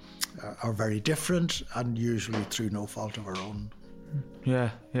are very different, and usually through no fault of our own. Yeah.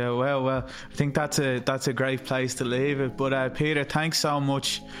 Well, I think that's a great place to leave it. But Peter, thanks so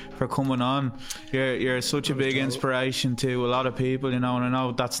much for coming on. You're such a big inspiration to a lot of people, and I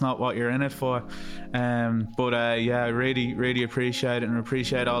know that's not what you're in it for. But I really appreciate it, and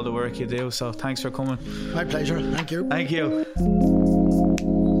appreciate all the work you do. So thanks for coming. My pleasure. Thank you. Thank you.